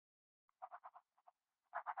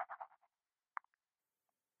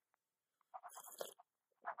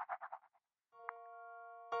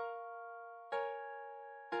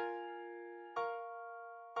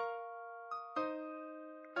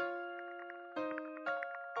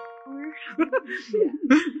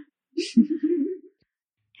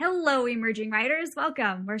Hello, emerging writers.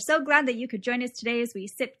 Welcome. We're so glad that you could join us today as we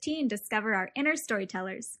sip tea and discover our inner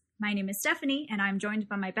storytellers. My name is Stephanie, and I'm joined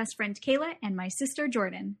by my best friend Kayla and my sister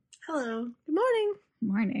Jordan. Hello. Good morning.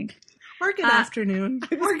 Morning. Or good afternoon.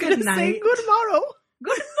 Or good night. Good tomorrow.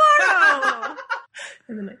 Good morrow!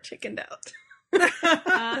 And then I chickened out.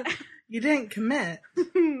 You didn't commit.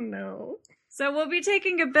 No. So we'll be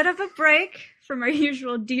taking a bit of a break from our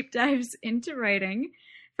usual deep dives into writing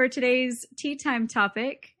for today's tea time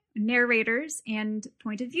topic, narrators and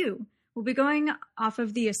point of view. We'll be going off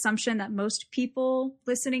of the assumption that most people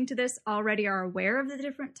listening to this already are aware of the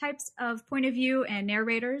different types of point of view and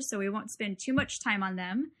narrators, so we won't spend too much time on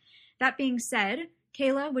them. That being said,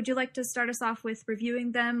 Kayla, would you like to start us off with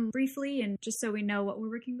reviewing them briefly and just so we know what we're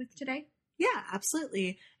working with today? Yeah,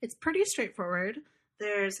 absolutely. It's pretty straightforward.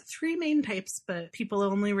 There's 3 main types, but people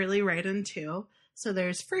only really write in 2. So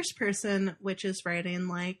there's first person, which is writing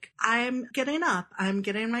like, I'm getting up, I'm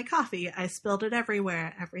getting my coffee, I spilled it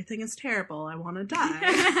everywhere, everything is terrible, I want to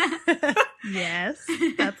die. Yes,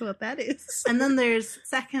 that's what that is. And then there's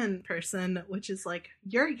second person, which is like,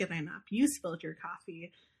 you're getting up, you spilled your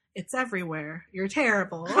coffee, it's everywhere, you're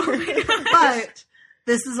terrible. But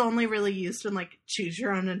this is only really used in like choose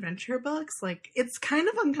your own adventure books. Like, it's kind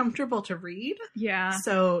of uncomfortable to read. Yeah.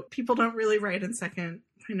 So people don't really write in second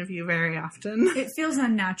point of view very often. It feels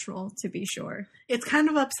unnatural, to be sure. It's kind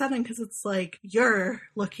of upsetting because it's like, you're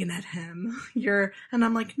looking at him. And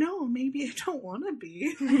I'm like, no, maybe I don't want to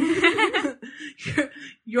be.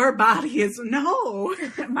 your body is, no.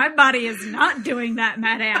 My body is not doing that,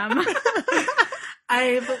 madame.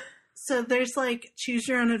 So there's like choose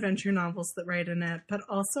your own adventure novels that write in it, but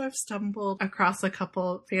also I've stumbled across a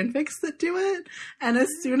couple fanfics that do it. And as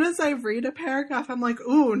soon as I read a paragraph, I'm like,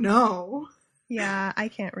 ooh, no. Yeah, I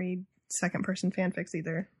can't read second person fanfics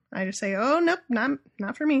either. I just say, oh, nope,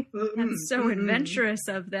 not for me. That's so adventurous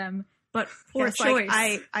of them, but poor Yes, choice.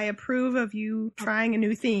 Like, I approve of you trying a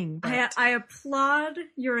new thing. But... I applaud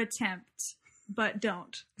your attempt, but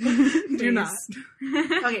don't. Do not.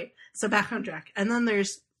 Okay, so back on track. And then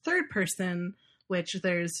there's third person, which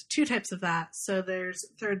there's 2 types of that. So there's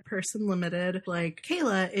third person limited, like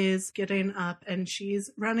Kayla is getting up and she's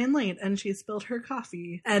running late and she spilled her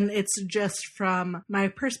coffee. And it's just from my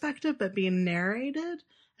perspective, but being narrated.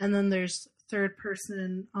 And then there's third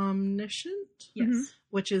person omniscient. Yes.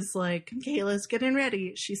 Which is like, Kayla's getting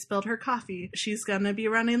ready. She spilled her coffee. She's gonna be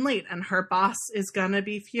running late and her boss is gonna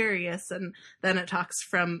be furious. And then it talks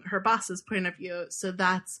from her boss's point of view. So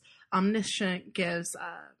that's omniscient, gives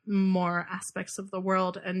more aspects of the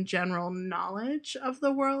world and general knowledge of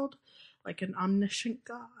the world, like an omniscient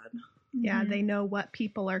god. Yeah, they know what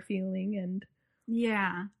people are feeling, and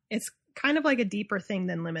yeah, it's kind of like a deeper thing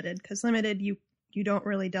than limited, because limited, you don't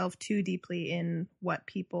really delve too deeply in what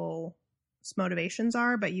people's motivations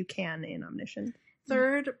are, but you can in omniscient.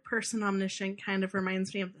 Third person omniscient kind of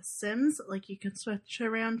reminds me of The Sims. Like, you can switch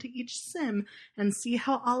around to each sim and see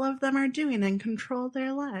how all of them are doing and control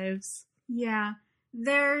their lives. Yeah.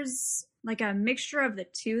 There's like a mixture of the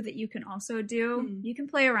 2 that you can also do. You can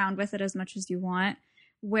play around with it as much as you want,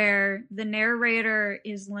 where the narrator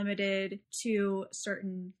is limited to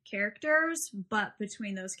certain characters, but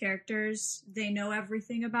between those characters, they know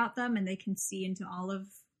everything about them and they can see into all of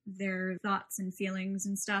their thoughts and feelings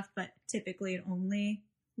and stuff, but typically it only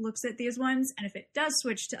looks at these ones. And if it does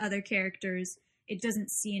switch to other characters, it doesn't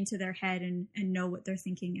see into their head and know what they're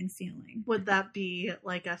thinking and feeling. Would that be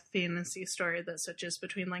like a fantasy story that switches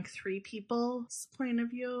between like 3 people's point of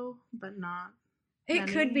view, but not It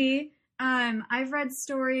many? could be. I've read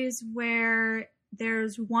stories where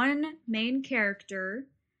there's one main character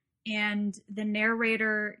and the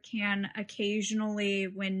narrator can occasionally,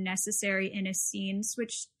 when necessary in a scene,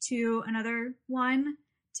 switch to another one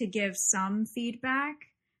to give some feedback,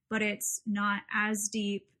 but it's not as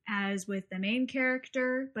deep as with the main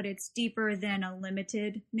character, but it's deeper than a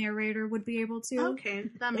limited narrator would be able to. Okay,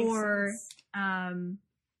 that makes sense. Or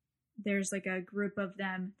there's like a group of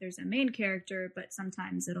them, there's a main character, but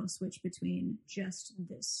sometimes it'll switch between just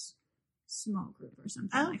this small group or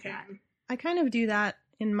something like that. I kind of do that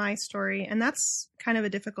in my story, and that's kind of a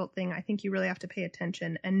difficult thing. I think you really have to pay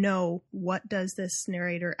attention and know, what does this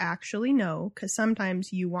narrator actually know? Because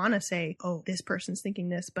sometimes you want to say, oh, this person's thinking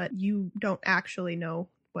this, but you don't actually know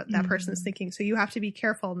what that person's thinking. So you have to be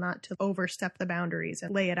careful not to overstep the boundaries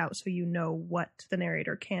and lay it out so you know what the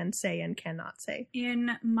narrator can say and cannot say.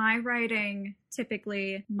 In my writing,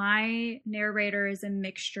 typically, my narrator is a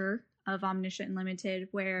mixture of omniscient and limited,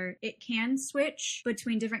 where it can switch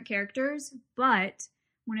between different characters, but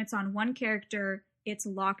when it's on one character, it's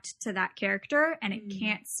locked to that character and it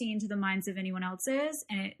can't see into the minds of anyone else's,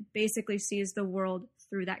 and it basically sees the world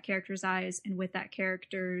through that character's eyes and with that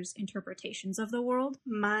character's interpretations of the world.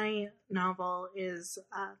 My novel is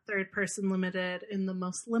third person limited in the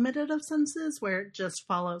most limited of senses, where it just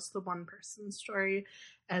follows the one person's story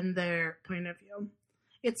and their point of view.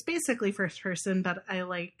 It's basically first person, but I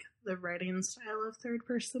like the writing style of third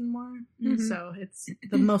person more. So it's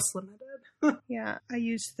the most limited. Yeah, I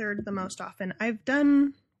use third the most often. I've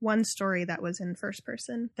done one story that was in first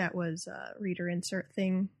person. That was a reader insert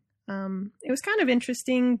thing. It was kind of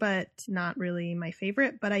interesting, but not really my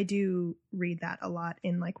favorite. But I do read that a lot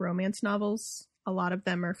in like romance novels. A lot of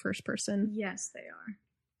them are first person. Yes, they are.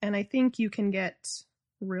 And I think you can get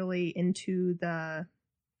really into the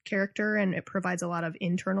character, and it provides a lot of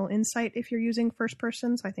internal insight if you're using first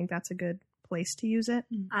person. So I think that's a good place to use it.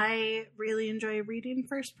 I really enjoy reading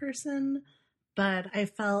first person, but I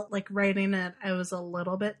felt like writing it, I was a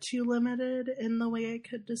little bit too limited in the way I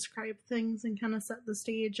could describe things and kind of set the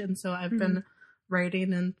stage. And so I've been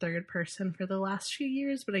writing in third person for the last few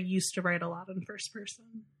years, but I used to write a lot in first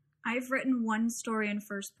person. I've written one story in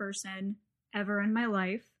first person ever in my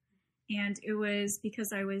life. And it was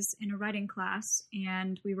because I was in a writing class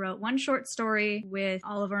and we wrote one short story with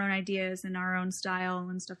all of our own ideas and our own style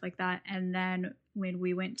and stuff like that. And then when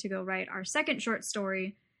we went to go write our second short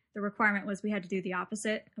story, the requirement was we had to do the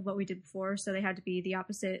opposite of what we did before. So they had to be the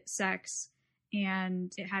opposite sex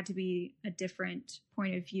and it had to be a different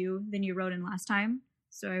point of view than you wrote in last time.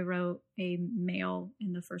 So I wrote a male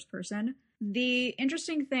in the first person. The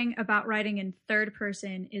interesting thing about writing in third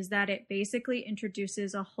person is that it basically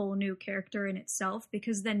introduces a whole new character in itself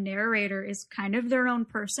because the narrator is kind of their own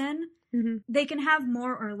person. They can have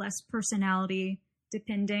more or less personality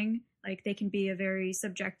depending. Like they can be a very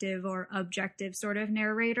subjective or objective sort of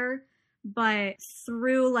narrator. But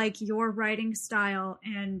through like your writing style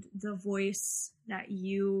and the voice that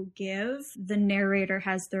you give, the narrator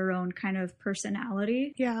has their own kind of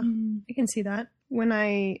personality. Yeah, I can see that. When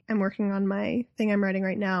I am working on my thing I'm writing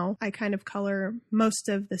right now, I kind of color most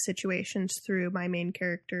of the situations through my main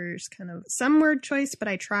character's kind of some word choice, but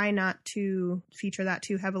I try not to feature that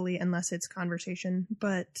too heavily unless it's conversation.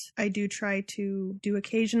 But I do try to do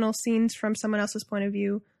occasional scenes from someone else's point of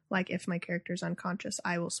view. Like if my character's unconscious,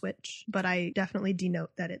 I will switch. But I definitely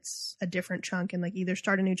denote that it's a different chunk and like either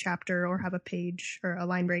start a new chapter or have a page or a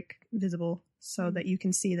line break visible so that you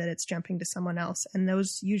can see that it's jumping to someone else. And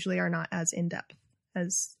those usually are not as in-depth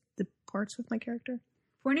as the parts with my character.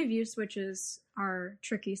 Point of view switches are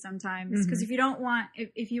tricky sometimes because if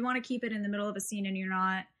you want to keep it in the middle of a scene and you're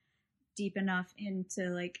not deep enough into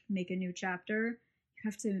like make a new chapter, you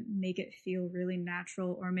have to make it feel really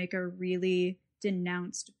natural or make a really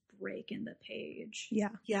denounced break in the page.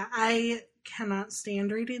 Yeah, I cannot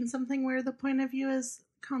stand reading something where the point of view is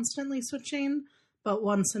constantly switching, but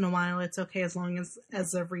once in a while it's okay as long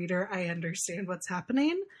as a reader I understand what's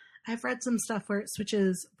happening. I've read some stuff where it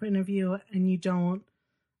switches point of view and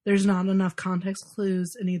there's not enough context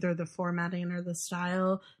clues in either the formatting or the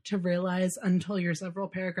style to realize until you're several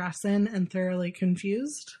paragraphs in and thoroughly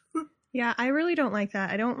confused. Yeah, I really don't like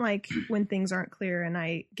that. I don't like when things aren't clear and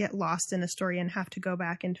I get lost in a story and have to go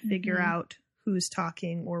back and figure out who's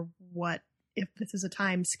talking or what, if this is a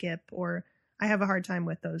time skip, or I have a hard time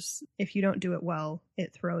with those. If you don't do it well,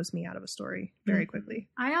 it throws me out of a story very quickly.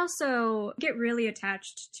 I also get really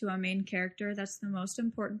attached to a main character. That's the most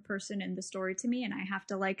important person in the story to me, and I have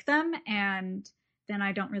to like them, and then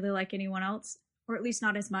I don't really like anyone else, or at least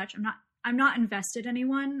not as much. I'm not invested in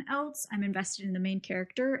anyone else. I'm invested in the main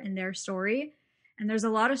character and their story. And there's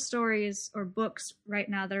a lot of stories or books right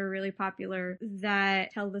now that are really popular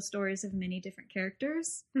that tell the stories of many different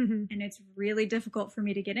characters. And it's really difficult for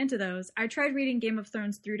me to get into those. I tried reading Game of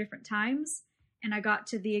Thrones 3 different times, and I got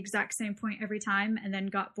to the exact same point every time and then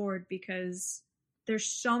got bored because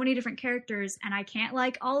there's so many different characters and I can't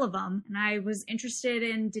like all of them. And I was interested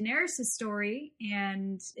in Daenerys' story,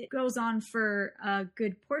 and it goes on for a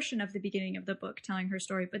good portion of the beginning of the book telling her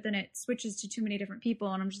story, but then it switches to too many different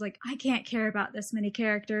people and I'm just like, I can't care about this many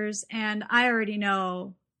characters and I already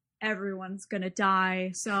know everyone's gonna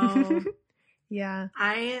die, so... Yeah.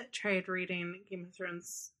 I tried reading Game of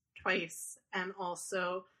Thrones twice and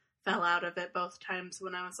also fell out of it both times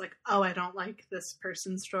when I was like, oh, I don't like this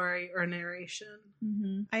person's story or narration.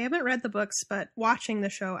 I haven't read the books, but watching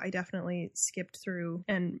the show, I definitely skipped through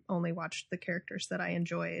and only watched the characters that I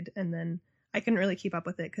enjoyed. And then I couldn't really keep up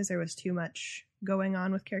with it because there was too much going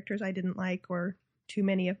on with characters I didn't like, or too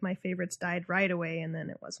many of my favorites died right away. And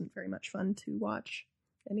then it wasn't very much fun to watch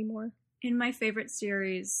anymore. In my favorite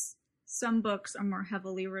series, some books are more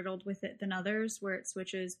heavily riddled with it than others, where it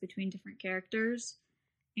switches between different characters.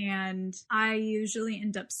 And I usually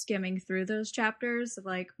end up skimming through those chapters of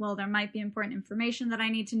like, well, there might be important information that I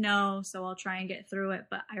need to know, so I'll try and get through it,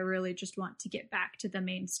 but I really just want to get back to the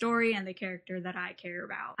main story and the character that I care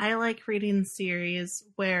about. I like reading series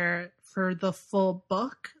where for the full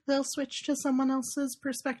book, they'll switch to someone else's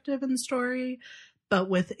perspective and story, but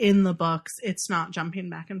within the books, it's not jumping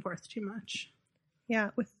back and forth too much.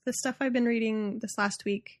 Yeah, with the stuff I've been reading this last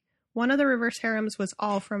week, one of the reverse harems was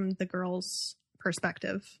all from the girl's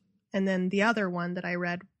perspective. And then the other one that I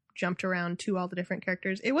read jumped around to all the different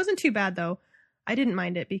characters. It wasn't too bad, though. I didn't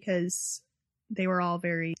mind it because they were all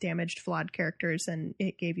very damaged, flawed characters, and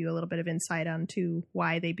it gave you a little bit of insight onto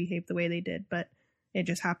why they behaved the way they did, but it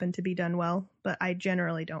just happened to be done well. But I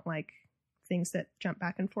generally don't like things that jump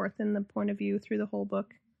back and forth in the point of view through the whole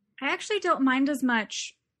book. I actually don't mind as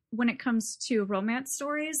much when it comes to romance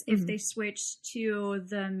stories if they switch to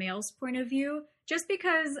the male's point of view, just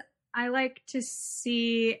because I like to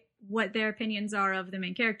see what their opinions are of the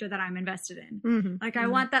main character that I'm invested in. Like, I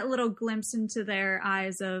want that little glimpse into their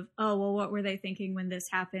eyes of, oh, well, what were they thinking when this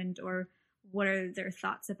happened? Or what are their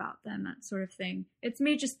thoughts about them? That sort of thing. It's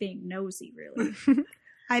me just being nosy, really.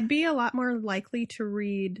 I'd be a lot more likely to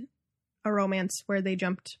read a romance where they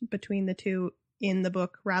jumped between the two in the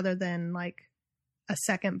book rather than, like, a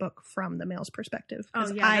second book from the male's perspective.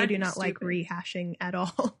 Because I do not like rehashing at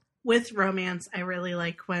all. With romance, I really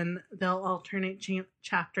like when they'll alternate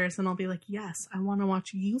chapters and I'll be like, yes, I want to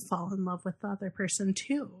watch you fall in love with the other person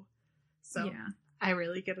too. So yeah. I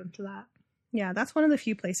really get into that. Yeah, that's one of the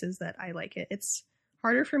few places that I like it. It's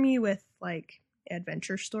harder for me with like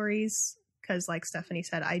adventure stories because like Stephanie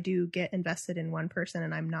said, I do get invested in one person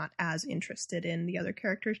and I'm not as interested in the other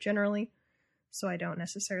characters generally. So I don't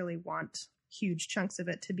necessarily want huge chunks of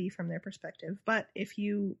it to be from their perspective. But if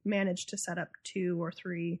you manage to set up 2 or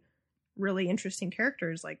 3 really interesting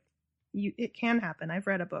characters, like it can happen. I've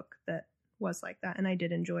read a book that was like that and I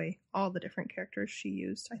did enjoy all the different characters she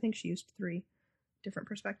used. I think she used 3 different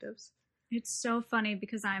perspectives. It's so funny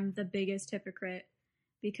because I'm the biggest hypocrite,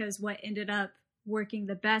 because what ended up working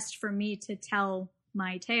the best for me to tell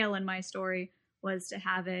my tale and my story was to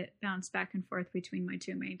have it bounce back and forth between my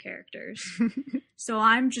 2 main characters. So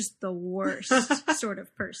I'm just the worst sort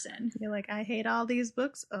of person. You're like, I hate all these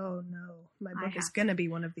books. Oh no, my book is going to be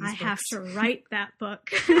one of these books. I have to write that book.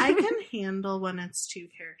 I can handle when it's 2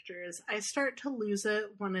 characters. I start to lose it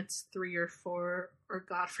when it's 3 or 4, or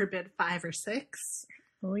God forbid, 5 or 6.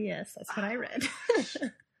 Oh yes, that's what I read.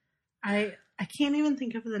 I can't even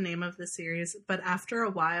think of the name of the series, but after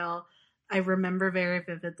a while, I remember very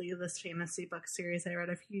vividly this fantasy book series I read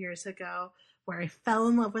a few years ago where I fell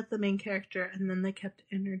in love with the main character and then they kept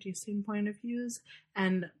introducing point of views.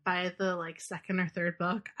 And by the like 2nd or 3rd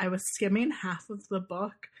book, I was skimming half of the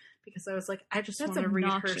book because I was like, I just want to read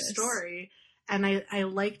her story. And I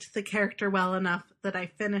liked the character well enough that I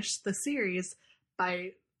finished the series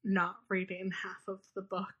by not reading half of the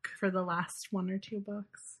book for the last 1 or 2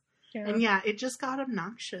 books. Yeah. And yeah, it just got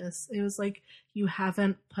obnoxious. It was like, you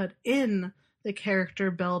haven't put in the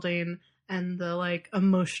character building and the like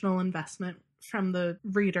emotional investment from the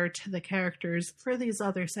reader to the characters for these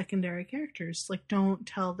other secondary characters. Like, don't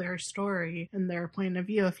tell their story and their point of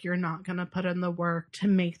view if you're not going to put in the work to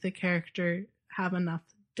make the character have enough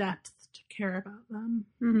depth to care about them.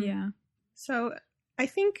 Yeah. So I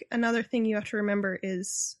think another thing you have to remember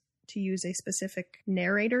is to use a specific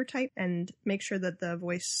narrator type and make sure that the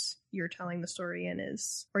voice you're telling the story in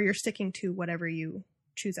is, or you're sticking to whatever you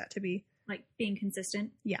choose that to be. Like being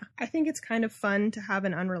consistent. Yeah. I think it's kind of fun to have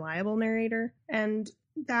an unreliable narrator. And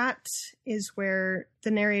that is where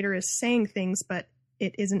the narrator is saying things, but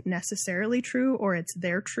it isn't necessarily true, or it's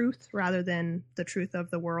their truth rather than the truth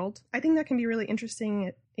of the world. I think that can be really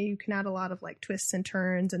interesting. You can add a lot of like twists and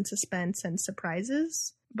turns and suspense and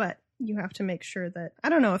surprises, but you have to make sure that, I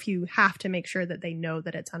don't know if you have to make sure that they know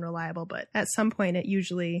that it's unreliable, but at some point it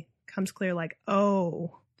usually comes clear like,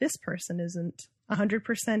 oh, this person isn't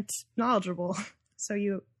 100% knowledgeable. So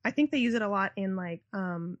I think they use it a lot in like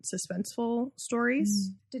suspenseful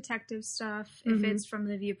stories. Detective stuff. If it's from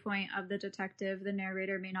the viewpoint of the detective, the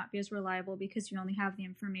narrator may not be as reliable because you only have the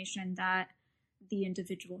information that the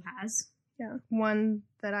individual has. Yeah. One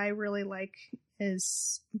that I really like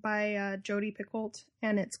is by Jodi Picoult,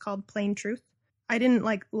 and it's called Plain Truth. I didn't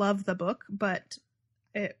love the book, but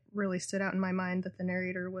it really stood out in my mind that the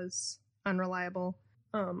narrator was unreliable.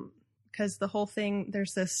 Because the whole thing,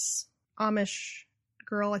 there's this Amish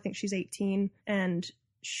girl, I think she's 18, and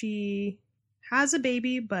she has a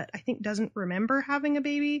baby, but I think doesn't remember having a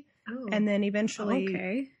baby. Oh. And then eventually,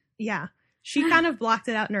 okay. Yeah. She kind of blocked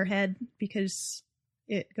it out in her head because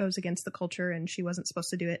it goes against the culture and she wasn't supposed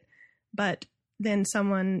to do it. But then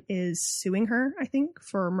someone is suing her, I think,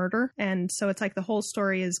 for murder. And so it's like the whole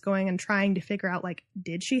story is going and trying to figure out, like,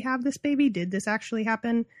 did she have this baby? Did this actually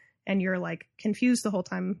happen? And you're like confused the whole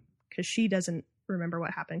time because she doesn't remember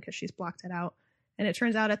what happened because she's blocked it out. And it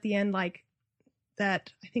turns out at the end, like,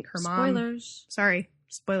 that I think her mom... Spoilers. Sorry,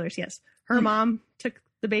 spoilers, yes. Her mom took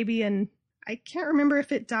the baby and I can't remember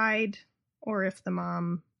if it died or if the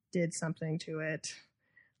mom did something to it.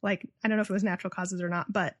 Like, I don't know if it was natural causes or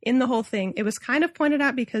not, but in the whole thing, it was kind of pointed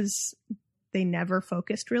out because they never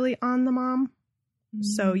focused really on the mom. Mm.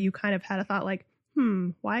 So you kind of had a thought like,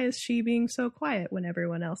 why is she being so quiet when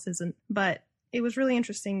everyone else isn't? But it was really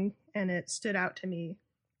interesting and it stood out to me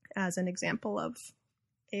as an example of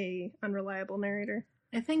a unreliable narrator.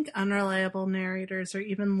 I think unreliable narrators or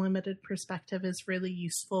even limited perspective is really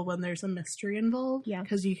useful when there's a mystery involved. Yeah.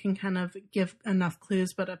 Because you can kind of give enough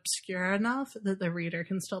clues but obscure enough that the reader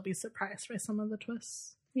can still be surprised by some of the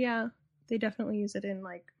twists. Yeah. They definitely use it in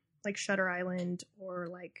like Shutter Island or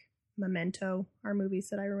like Memento are movies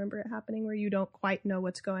that I remember it happening where you don't quite know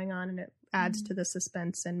what's going on and it adds to the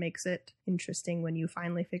suspense and makes it interesting when you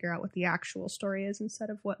finally figure out what the actual story is instead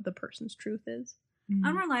of what the person's truth is.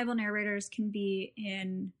 Unreliable narrators can be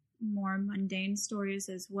in more mundane stories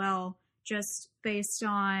as well, just based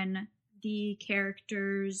on the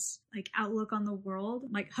character's like outlook on the world.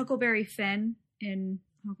 Like Huckleberry Finn in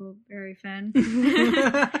Huckleberry Finn.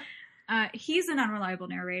 He's an unreliable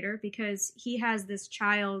narrator because he has this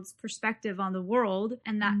child's perspective on the world,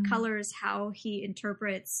 and that colors how he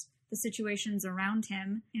interprets the situations around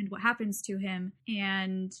him and what happens to him,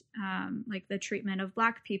 and like the treatment of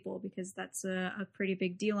Black people, because that's a pretty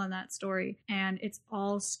big deal in that story. And it's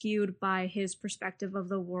all skewed by his perspective of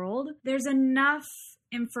the world. There's enough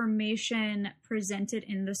information presented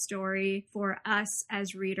in the story for us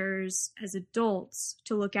as readers, as adults,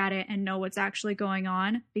 to look at it and know what's actually going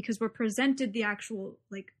on, because we're presented the actual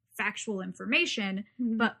like factual information,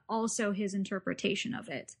 but also his interpretation of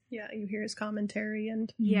it. Yeah, you hear his commentary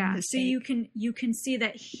and so you can see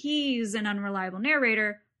that he's an unreliable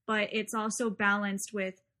narrator, but it's also balanced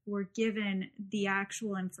with we're given the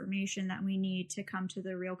actual information that we need to come to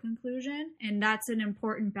the real conclusion. And that's an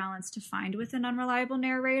important balance to find with an unreliable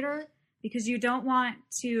narrator, because you don't want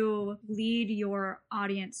to lead your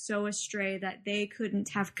audience so astray that they couldn't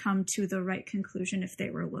have come to the right conclusion if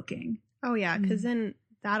they were looking. Oh yeah, because then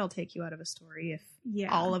that'll take you out of a story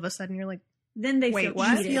if all of a sudden you're like, then they wait, feel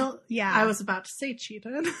what? cheated. I was about to say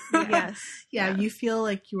cheated. Yes. You feel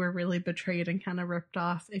like you were really betrayed and kind of ripped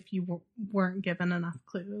off if you weren't given enough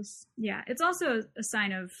clues. Yeah, it's also a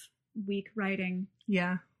sign of weak writing.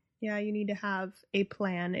 Yeah. Yeah, you need to have a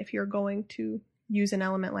plan if you're going to use an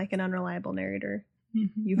element like an unreliable narrator.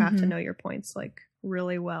 You have to know your points like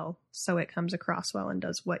really well so it comes across well and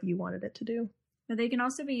does what you wanted it to do. But they can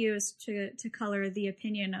also be used to color the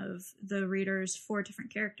opinion of the readers for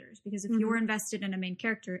different characters. Because if you're invested in a main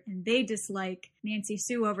character and they dislike Nancy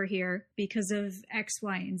Sue over here because of X,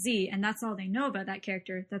 Y, and Z, and that's all they know about that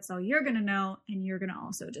character, that's all you're going to know, and you're going to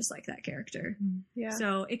also dislike that character. Yeah.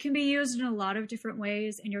 So it can be used in a lot of different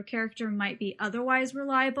ways, and your character might be otherwise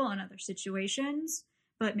reliable in other situations,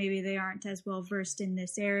 but maybe they aren't as well versed in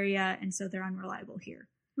this area, and so they're unreliable here.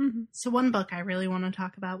 So one book I really want to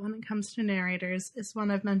talk about when it comes to narrators is one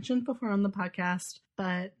I've mentioned before on the podcast,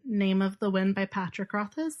 but Name of the Wind by Patrick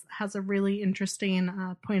Rothfuss has a really interesting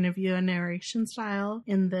point of view and narration style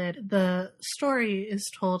in that the story is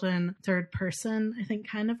told in third person, I think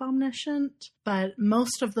kind of omniscient, but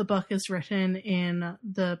most of the book is written in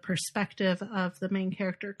the perspective of the main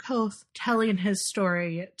character, Koth, telling his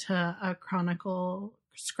story to a chronicle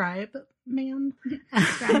scribe man.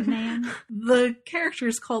 Scribe man. The character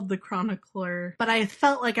is called the Chronicler, but I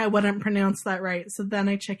felt like I wouldn't pronounce that right, so then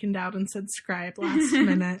I chickened out and said scribe last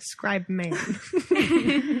minute. Scribe man.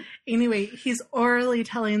 Anyway, he's orally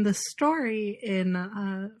telling the story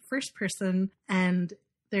in first person, and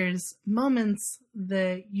there's moments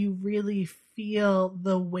that you really feel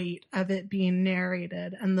the weight of it being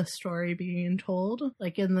narrated and the story being told.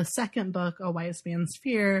 Like in the second book, A Wise Man's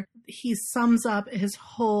Fear, he sums up his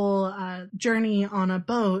whole journey on a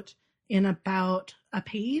boat in about a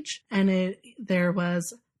page, and there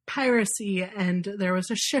was piracy and there was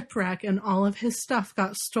a shipwreck and all of his stuff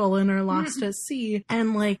got stolen or lost at sea.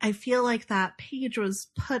 And like, I feel like that page was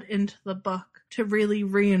put into the book to really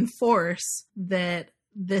reinforce that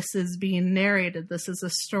this is being narrated. This is a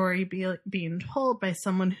story being told by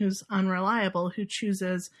someone who's unreliable, who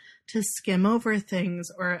chooses to skim over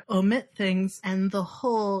things or omit things. And the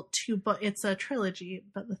whole it's a trilogy,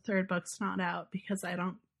 but the third book's not out because I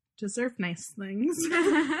don't deserve nice things.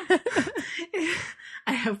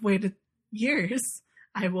 I have waited years.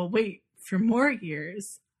 I will wait for more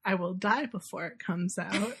years. I will die before it comes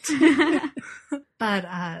out.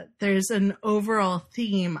 But there's an overall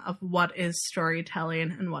theme of what is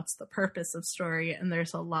storytelling and what's the purpose of story. And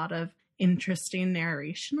there's a lot of interesting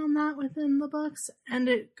narration on that within the books. And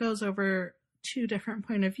it goes over two different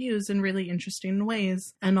point of views in really interesting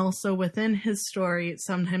ways. And also within his story,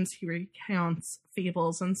 sometimes he recounts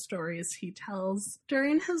fables and stories he tells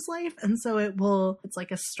during his life. And so it's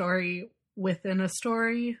like a story within a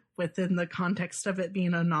story, within the context of it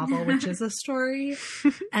being a novel, which is a story.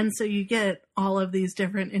 And so you get all of these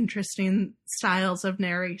different interesting styles of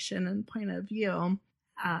narration and point of view.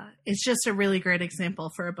 It's just a really great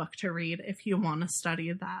example for a book to read if you want to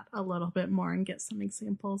study that a little bit more and get some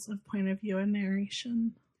examples of point of view and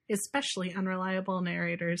narration, especially unreliable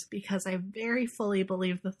narrators, because I very fully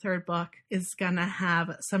believe the third book is going to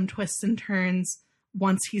have some twists and turns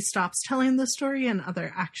once he stops telling the story and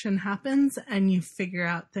other action happens and you figure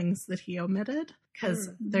out things that he omitted, because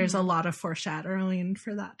there's a lot of foreshadowing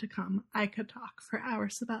for that to come. I could talk for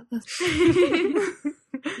hours about this.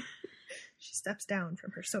 She steps down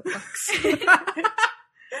from her soapbox.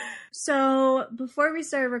 So before we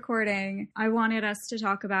started recording, I wanted us to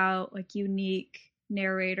talk about like unique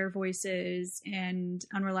narrator voices and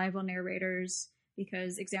unreliable narrators,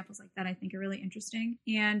 because examples like that I think are really interesting.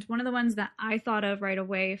 And one of the ones that I thought of right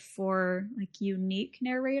away for like unique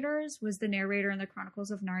narrators was the narrator in the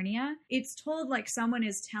Chronicles of Narnia. It's told like someone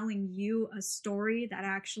is telling you a story that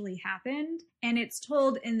actually happened, and it's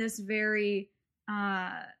told in this very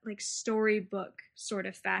like storybook sort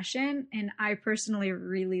of fashion, and I personally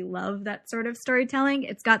really love that sort of storytelling.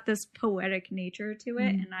 It's got this poetic nature to it,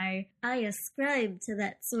 and I ascribe to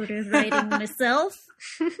that sort of writing myself.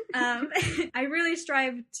 I really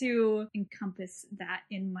strive to encompass that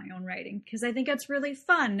in my own writing because I think it's really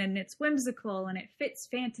fun and it's whimsical and it fits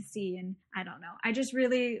fantasy, and I don't know. I just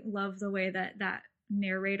really love the way that that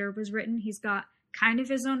narrator was written. He's got kind of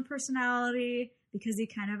his own personality, because he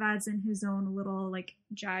kind of adds in his own little like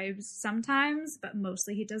jibes sometimes, but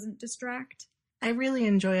mostly he doesn't distract. I really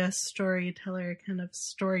enjoy a storyteller kind of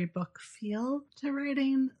storybook feel to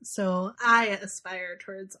writing, so I aspire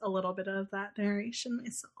towards a little bit of that narration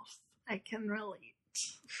myself. I can relate.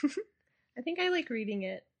 I think I like reading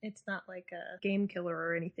it. It's not like a game killer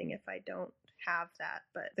or anything if I don't have that,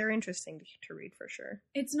 but they're interesting to read for sure.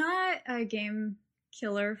 It's not a game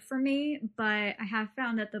killer for me, but I have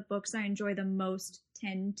found that the books I enjoy the most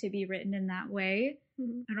tend to be written in that way.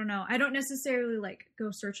 I don't know. I don't necessarily like go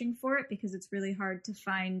searching for it because it's really hard to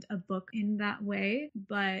find a book in that way.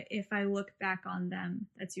 But if I look back on them,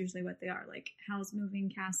 that's usually what they are. Like Howl's Moving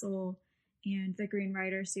Castle and the Green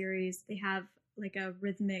Rider series, they have like a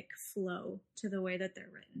rhythmic flow to the way that they're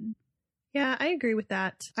written. Yeah, I agree with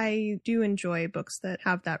that. I do enjoy books that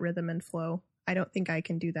have that rhythm and flow. I don't think I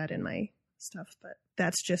can do that in my stuff, but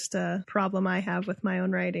that's just a problem I have with my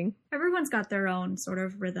own writing. Everyone's got their own sort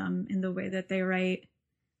of rhythm in the way that they write.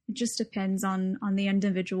 It just depends on the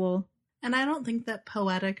individual. And I don't think that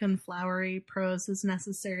poetic and flowery prose is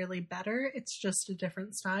necessarily better. It's just a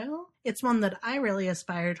different style. It's one that I really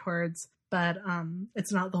aspire towards, but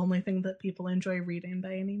it's not the only thing that people enjoy reading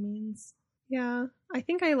by any means. Yeah, I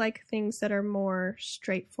think I like things that are more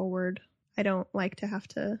straightforward. I don't like to have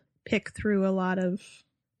to pick through a lot of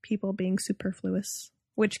people being superfluous,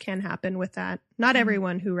 which can happen with that. Not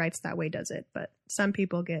everyone who writes that way does it, but some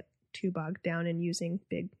people get too bogged down in using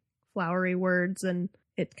big flowery words, and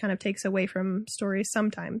it kind of takes away from stories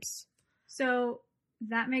sometimes. So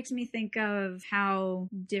that makes me think of how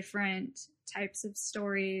different types of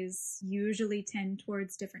stories usually tend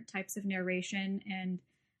towards different types of narration and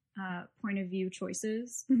point of view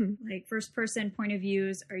choices. Like first person point of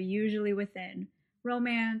views are usually within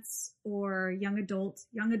romance or young adult.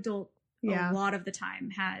 A lot of the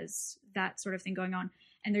time has that sort of thing going on,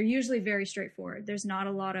 and they're usually very straightforward. There's not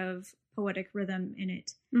a lot of poetic rhythm in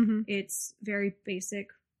it. It's very basic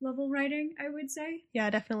level writing, I would say.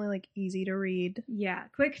 Yeah, definitely like easy to read. Yeah,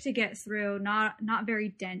 quick to get through, not very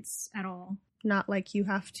dense at all. Not like you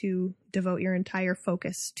have to devote your entire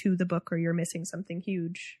focus to the book or you're missing something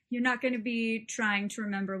huge. You're not going to be trying to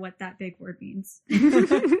remember what that big word means.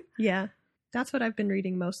 Yeah. That's what I've been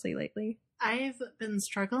reading mostly lately. I've been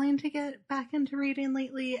struggling to get back into reading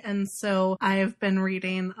lately, and so I've been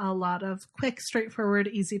reading a lot of quick, straightforward,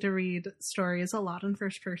 easy to read stories, a lot in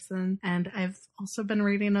first person, and I've also been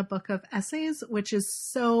reading a book of essays, which is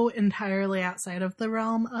so entirely outside of the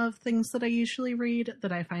realm of things that I usually read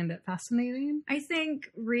that I find it fascinating. I think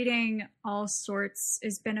reading all sorts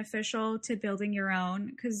is beneficial to building your own,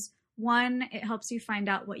 because one, it helps you find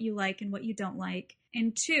out what you like and what you don't like.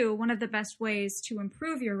 And two, one of the best ways to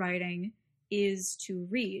improve your writing is to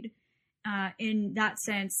read. In that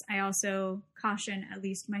sense, I also caution, at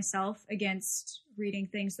least myself, against reading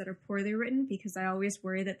things that are poorly written, because I always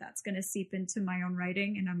worry that that's going to seep into my own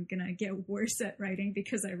writing and I'm going to get worse at writing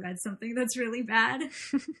because I read something that's really bad.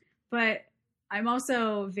 But I'm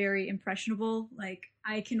also very impressionable. Like,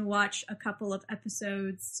 I can watch a couple of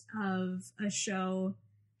episodes of a show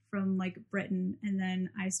from like Britain and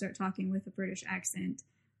then I start talking with a British accent.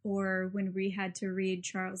 Or when we had to read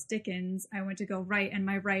Charles Dickens, I went to go write, and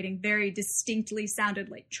my writing very distinctly sounded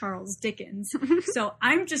like Charles Dickens. So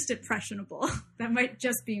I'm just impressionable. That might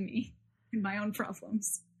just be me and my own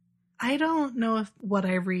problems. I don't know if what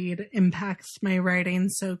I read impacts my writing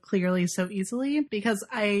so clearly, so easily, because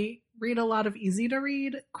I read a lot of easy to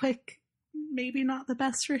read, quick, maybe not the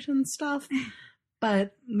best written stuff.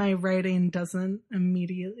 But my writing doesn't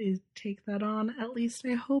immediately take that on. At least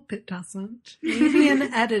I hope it doesn't. Maybe in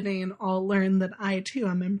editing, I'll learn that I, too,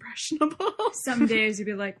 am impressionable. Some days you'll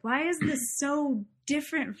be like, why is this so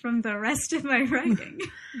different from the rest of my writing?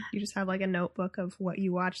 You just have like a notebook of what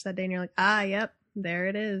you watched that day and you're like, yep, there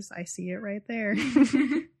it is. I see it right there.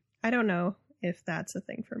 I don't know if that's a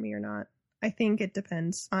thing for me or not. I think it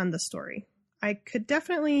depends on the story. I could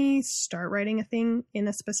definitely start writing a thing in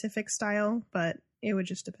a specific style, but it would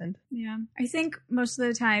just depend. Yeah. I think most of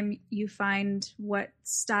the time you find what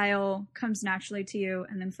style comes naturally to you,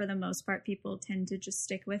 and then for the most part, people tend to just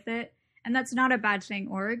stick with it. And that's not a bad thing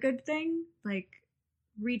or a good thing. Like,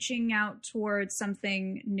 reaching out towards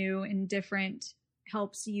something new and different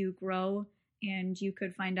helps you grow, and you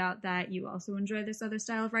could find out that you also enjoy this other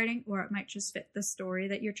style of writing, or it might just fit the story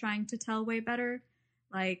that you're trying to tell way better.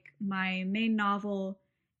 Like, my main novel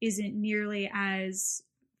isn't nearly as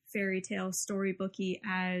fairy tale storybooky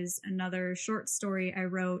as another short story I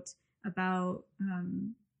wrote about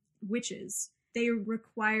witches. They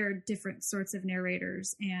require different sorts of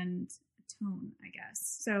narrators and tone, I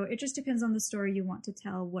guess. So it just depends on the story you want to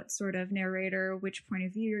tell, what sort of narrator, which point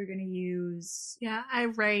of view you're going to use. Yeah, I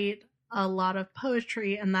write a lot of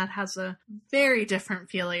poetry, and that has a very different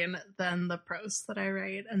feeling than the prose that I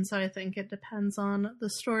write. And so I think it depends on the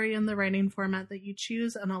story and the writing format that you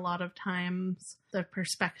choose. And a lot of times the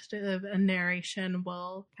perspective and narration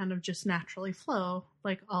will kind of just naturally flow.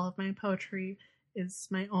 Like, all of my poetry is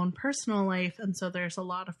my own personal life. And so there's a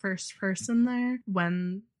lot of first person there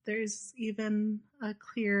when there's even a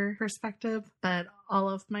clear perspective. But all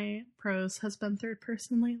of my prose has been third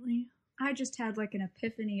person lately. I just had like an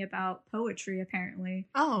epiphany about poetry, apparently.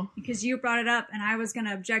 Oh. Because you brought it up and I was going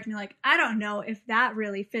to object and be like, I don't know if that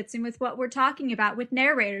really fits in with what we're talking about with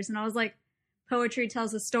narrators. And I was like, poetry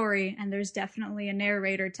tells a story and there's definitely a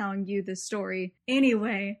narrator telling you the story.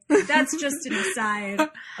 Anyway, that's just an aside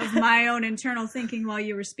of my own internal thinking while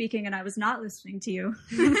you were speaking and I was not listening to you.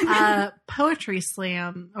 Poetry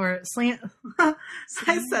slam, or slam,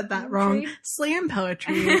 I said that wrong. Slam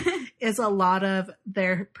poetry is a lot of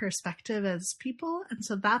their perspective as people. And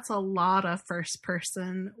so that's a lot of first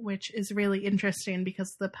person, which is really interesting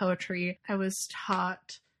because the poetry I was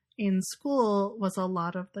taught in school was a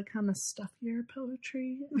lot of the kind of stuffier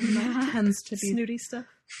poetry. And that tends to be snooty stuff.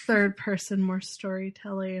 Third person, more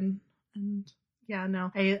storytelling. And yeah,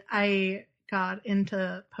 no, I got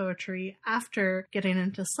into poetry after getting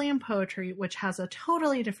into slam poetry, which has a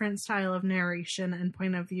totally different style of narration and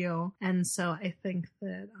point of view. And so I think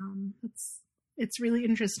that it's really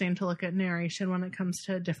interesting to look at narration when it comes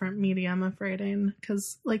to a different medium of writing.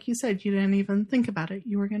 Because, like you said, you didn't even think about it.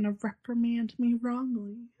 You were going to reprimand me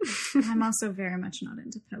wrongly. I'm also very much not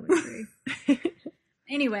into poetry.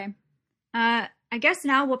 Anyway, I guess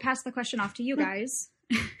now we'll pass the question off to you guys,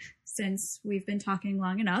 since we've been talking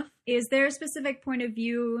long enough. Is there a specific point of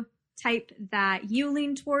view type that you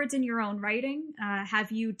lean towards in your own writing?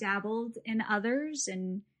 Have you dabbled in others?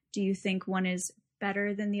 And do you think one is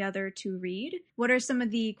better than the other to read? What are some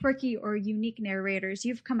of the quirky or unique narrators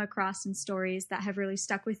you've come across in stories that have really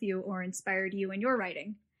stuck with you or inspired you in your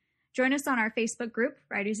writing? Join us on our Facebook group,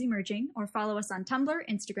 Writers Emerging, or follow us on Tumblr,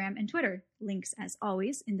 Instagram, and Twitter. Links, as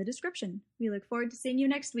always, in the description. We look forward to seeing you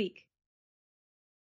next week.